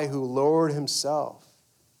Messiah who lowered himself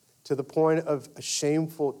to the point of a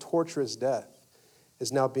shameful, torturous death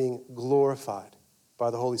is now being glorified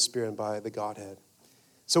by the Holy Spirit and by the Godhead.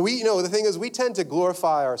 So the thing is, we tend to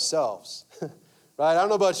glorify ourselves, right? I don't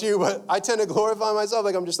know about you, but I tend to glorify myself.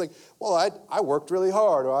 Like I'm just like, well, I worked really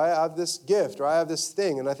hard, or I have this gift, or I have this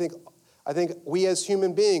thing. And I think we as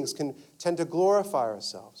human beings can tend to glorify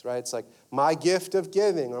ourselves, right? It's like my gift of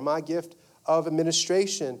giving or my gift of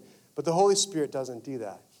administration. But the Holy Spirit doesn't do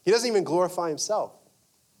that. He doesn't even glorify himself.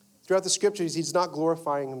 Throughout the scriptures, he's not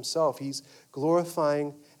glorifying himself. He's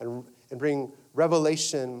glorifying and bringing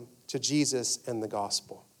revelation to Jesus and the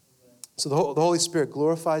gospel. So the Holy Spirit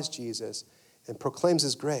glorifies Jesus and proclaims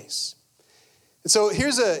his grace. And so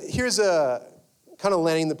here's a kind of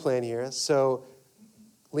landing the plane here. So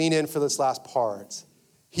lean in for this last part.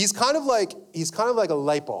 He's kind of like a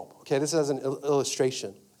light bulb. Okay, this is an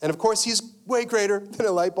illustration. And of course, he's way greater than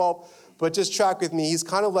a light bulb, but just track with me. He's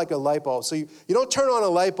kind of like a light bulb. So you don't turn on a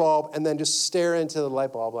light bulb and then just stare into the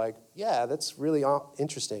light bulb like, yeah, that's really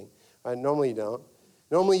interesting. Right? Normally you don't.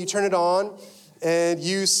 Normally you turn it on and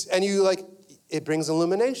you it brings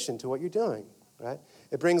illumination to what you're doing, right?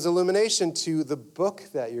 It brings illumination to the book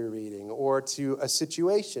that you're reading or to a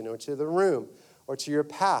situation or to the room or to your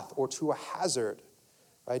path or to a hazard,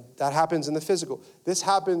 right? That happens in the physical. This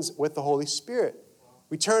happens with the Holy Spirit.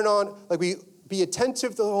 We turn on, we be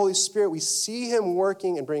attentive to the Holy Spirit. We see him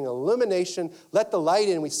working and bring illumination. Let the light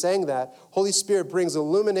in. We sang that. Holy Spirit brings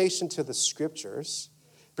illumination to the scriptures.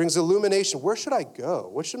 Brings illumination. Where should I go?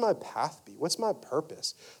 What should my path be? What's my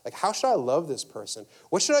purpose? Like, how should I love this person?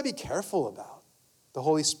 What should I be careful about? The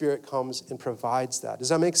Holy Spirit comes and provides that. Does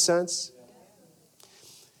that make sense?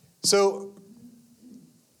 So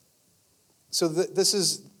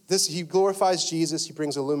he glorifies Jesus. He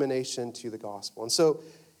brings illumination to the gospel. And so,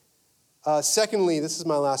 secondly, this is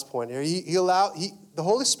my last point here. The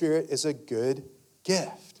Holy Spirit is a good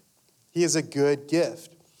gift. He is a good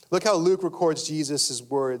gift. Look how Luke records Jesus'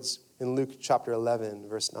 words in Luke chapter 11,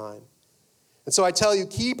 verse 9. And so I tell you,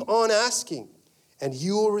 keep on asking, and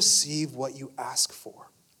you will receive what you ask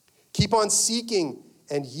for. Keep on seeking,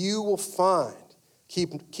 and you will find.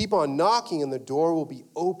 Keep on knocking, and the door will be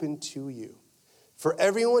open to you. For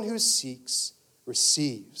everyone who seeks,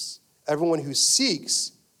 receives. Everyone who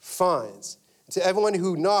seeks, finds. And to everyone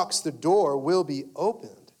who knocks, the door will be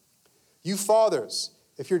opened. You fathers,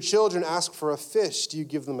 if your children ask for a fish, do you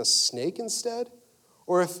give them a snake instead?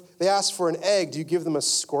 Or if they ask for an egg, do you give them a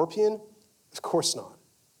scorpion? Of course not.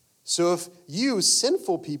 So if you,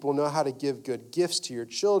 sinful people, know how to give good gifts to your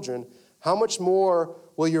children, how much more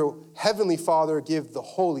will your heavenly Father give the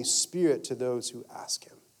Holy Spirit to those who ask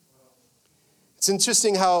him? It's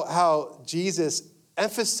interesting how Jesus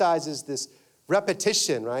emphasizes this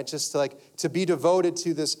repetition, right? Just to be devoted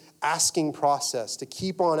to this asking process, to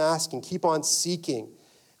keep on asking, keep on seeking,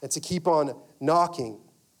 and to keep on knocking.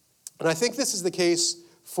 And I think this is the case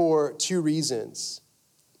for two reasons.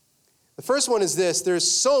 The first one is this: there's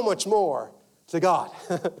so much more to God.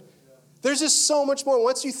 There's just so much more.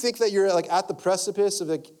 Once you think that you're at the precipice of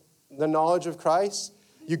the knowledge of Christ,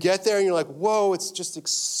 you get there and you're like, whoa, it's just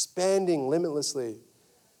expanding limitlessly.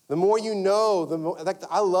 The more you know, the more.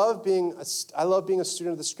 I love being a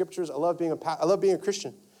student of the scriptures. I love being a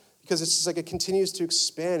Christian because it's just it continues to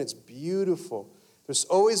expand. It's beautiful. There's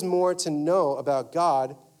always more to know about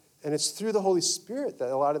God, and it's through the Holy Spirit that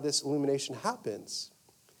a lot of this illumination happens.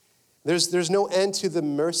 There's no end to the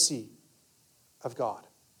mercy of God.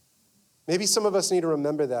 Maybe some of us need to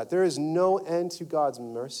remember that. There is no end to God's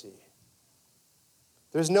mercy.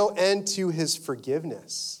 There's no end to his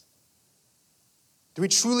forgiveness. Do we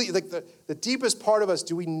truly, like the deepest part of us,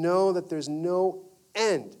 do we know that there's no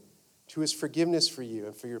end to his forgiveness for you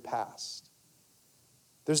and for your past?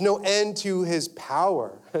 There's no end to his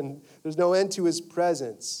power, and there's no end to his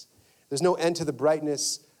presence. There's no end to the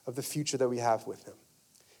brightness of the future that we have with him.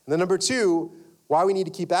 And then number two, why we need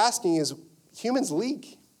to keep asking is humans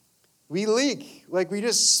leak. We leak. Like we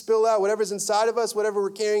just spill out whatever's inside of us, whatever we're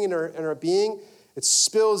carrying in our being, it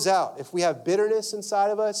spills out. If we have bitterness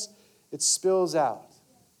inside of us, it spills out.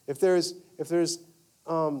 If there's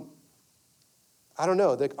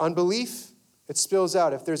like unbelief, it spills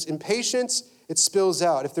out. If there's impatience, it spills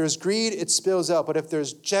out. If there's greed, it spills out. But if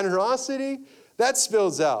there's generosity, that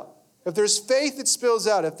spills out. If there's faith, it spills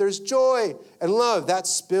out. If there's joy and love, that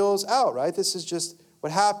spills out, right? This is just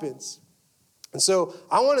what happens. And so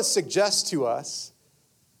I want to suggest to us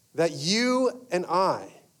that you and I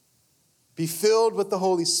be filled with the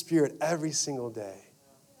Holy Spirit every single day.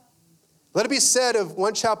 Let it be said of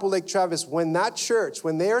One Chapel Lake Travis, when that church,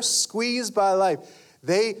 when they are squeezed by life,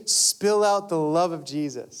 they spill out the love of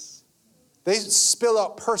Jesus. They spill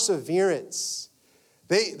out perseverance.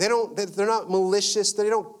 They're not malicious. They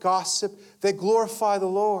don't gossip. They glorify the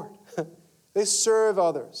Lord. They serve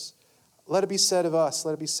others. Let it be said of us.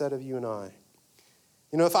 Let it be said of you and I.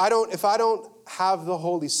 You know, if I don't have the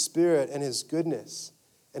Holy Spirit and his goodness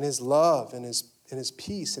and his love and his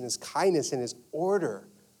peace and his kindness and his order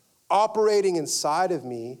operating inside of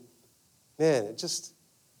me, man, it just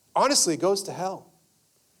honestly goes to hell.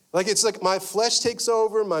 Like it's like my flesh takes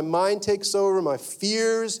over, my mind takes over, my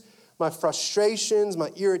fears, my frustrations, my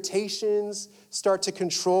irritations start to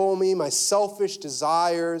control me, my selfish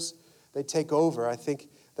desires, they take over. I think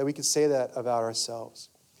that we could say that about ourselves.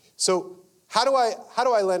 So how do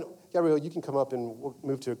I let, Gabrielle, you can come up and we'll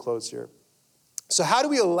move to a close here. So how do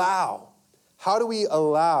we allow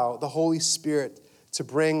the Holy Spirit to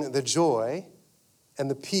bring the joy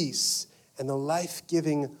and the peace and the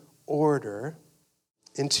life-giving order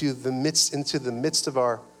into the midst of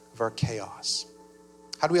our chaos?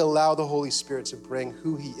 How do we allow the Holy Spirit to bring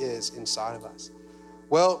who he is inside of us?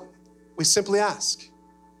 Well, we simply ask.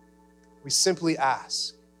 We simply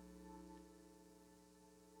ask.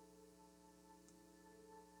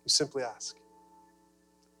 We simply ask.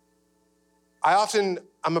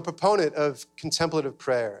 I'm a proponent of contemplative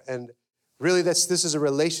prayer, and really this is a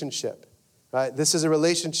relationship, right? This is a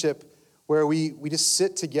relationship where we just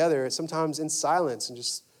sit together, sometimes in silence, and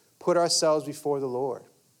just put ourselves before the Lord.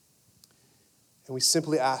 And we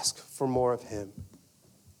simply ask for more of him.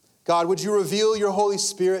 God, would you reveal your Holy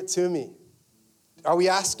Spirit to me? Are we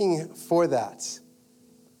asking for that?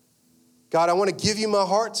 God, I want to give you my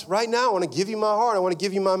heart right now. I want to give you my heart. I want to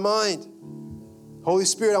give you my mind. Holy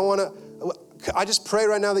Spirit, I just pray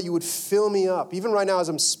right now that you would fill me up. Even right now as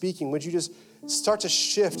I'm speaking, would you just start to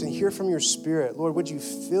shift and hear from your Spirit? Lord, would you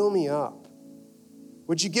fill me up?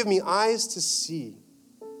 Would you give me eyes to see?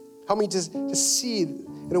 Help me to see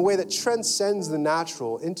in a way that transcends the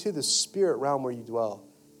natural into the spirit realm where you dwell.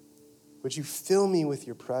 Would you fill me with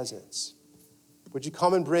your presence? Would you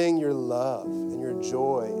come and bring your love and your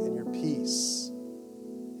joy and your peace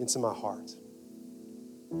into my heart?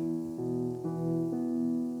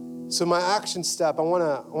 So my action step, I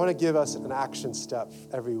want to give us an action step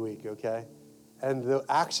every week, okay? And the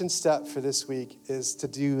action step for this week is to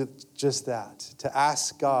do just that, to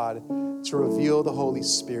ask God to reveal the Holy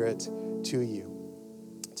Spirit to you,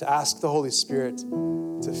 to ask the Holy Spirit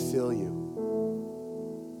to fill you.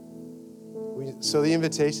 So the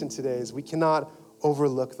invitation today is we cannot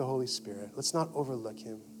overlook the Holy Spirit. Let's not overlook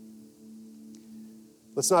him.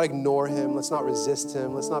 Let's not ignore him. Let's not resist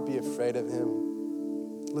him. Let's not be afraid of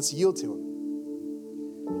him. Let's yield to him.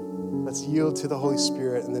 Let's yield to the Holy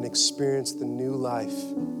Spirit and then experience the new life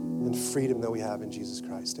and freedom that we have in Jesus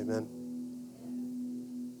Christ. Amen.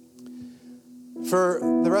 For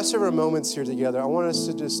the rest of our moments here together, I want us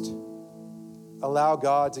to just allow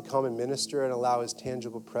God to come and minister and allow his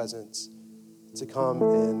tangible presence to come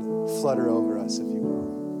and flutter over us, if you will.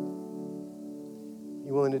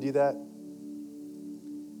 You willing to do that?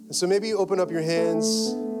 And so maybe you open up your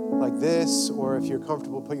hands like this, or if you're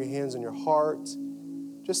comfortable, put your hands on your heart.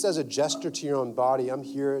 Just as a gesture to your own body, I'm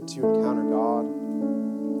here to encounter God.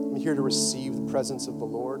 I'm here to receive the presence of the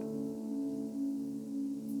Lord.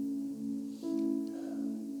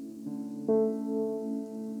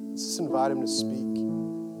 Let's just invite him to speak.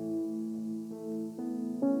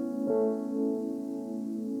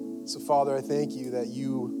 So, Father, I thank you that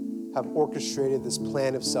you have orchestrated this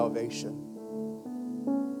plan of salvation.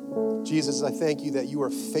 Jesus, I thank you that you are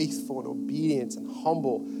faithful and obedient and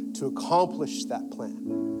humble to accomplish that plan.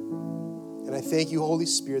 And I thank you, Holy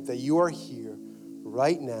Spirit, that you are here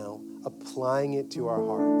right now, applying it to our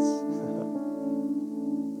hearts,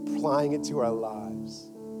 applying it to our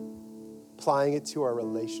lives, applying it to our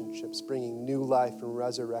relationships, bringing new life and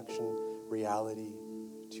resurrection reality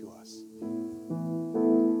to us.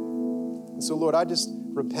 And so, Lord, I just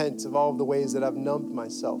repent of all of the ways that I've numbed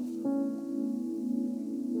myself,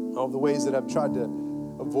 all of the ways that I've tried to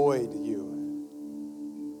avoid you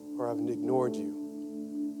or I've ignored you.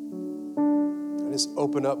 I just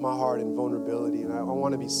open up my heart in vulnerability, and I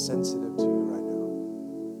want to be sensitive to you right now.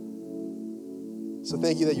 So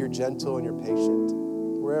thank you that you're gentle and you're patient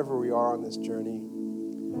wherever we are on this journey.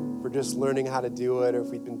 If we're just learning how to do it, or if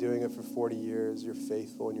we've been doing it for 40 years, you're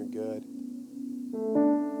faithful and you're good.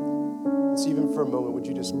 So even for a moment, would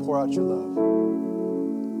you just pour out your love?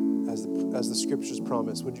 As the scriptures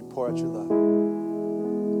promise, would you pour out your love?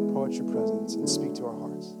 Pour out your presence and speak to our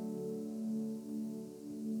hearts.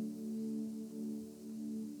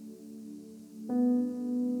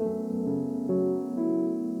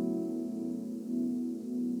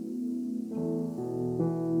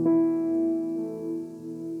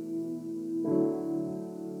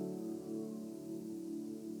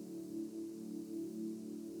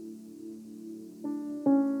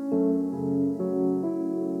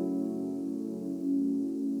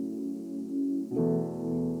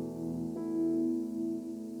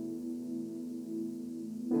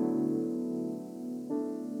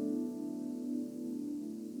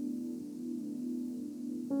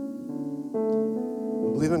 I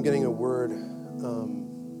believe I'm getting a word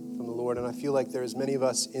from the Lord, and I feel like there's many of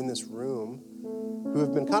us in this room who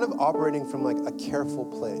have been kind of operating from like a careful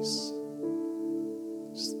place,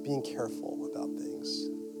 just being careful about things.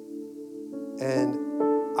 And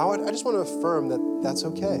I just want to affirm that that's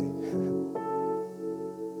okay.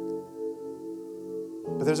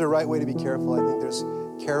 But there's a right way to be careful. I think there's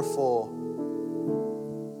careful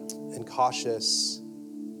and cautious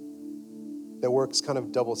that works kind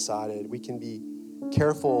of double-sided. We can be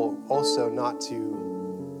careful also not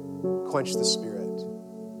to quench the Spirit.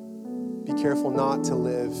 Be careful not to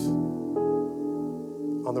live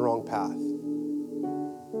on the wrong path.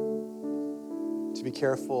 To be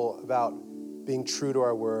careful about being true to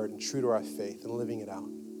our word and true to our faith and living it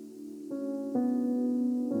out.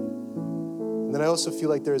 And then I also feel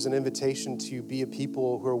like there's an invitation to be a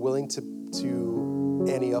people who are willing to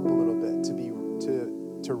ante up a little bit,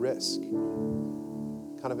 to risk.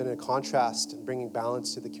 Kind of in a contrast and bringing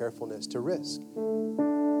balance to the carefulness, to risk.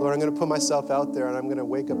 Lord, I'm going to put myself out there and I'm going to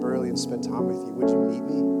wake up early and spend time with you. Would you meet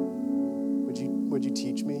me? Would you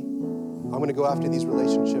teach me? I'm going to go after these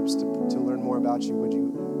relationships to learn more about you. Would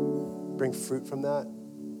you bring fruit from that?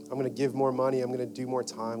 I'm going to give more money. I'm going to do more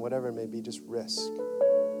time, whatever it may be, just risk.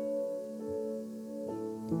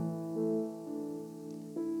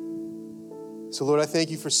 So Lord, I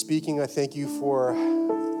thank you for speaking. I thank you for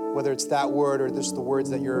whether it's that word or just the words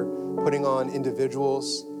that you're putting on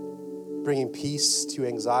individuals, bringing peace to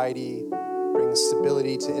anxiety, bringing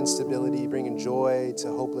stability to instability, bringing joy to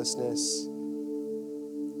hopelessness.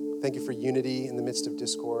 Thank you for unity in the midst of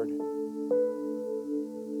discord.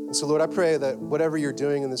 And so, Lord, I pray that whatever you're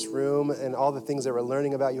doing in this room and all the things that we're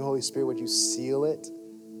learning about you, Holy Spirit, would you seal it?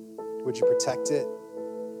 Would you protect it?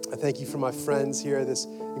 I thank you for my friends here, this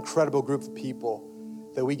incredible group of people,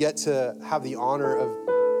 that we get to have the honor of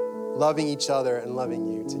loving each other and loving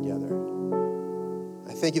you together.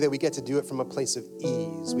 I thank you that we get to do it from a place of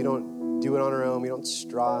ease. We don't do it on our own. We don't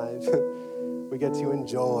strive. We get to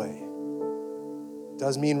enjoy. It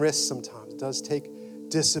does mean risk sometimes. It does take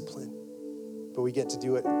discipline. But we get to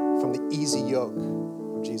do it from the easy yoke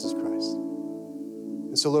of Jesus Christ.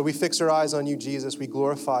 And so, Lord, we fix our eyes on you, Jesus. We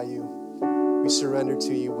glorify you. We surrender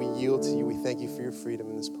to you. We yield to you. We thank you for your freedom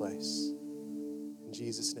in this place. In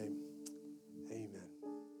Jesus' name.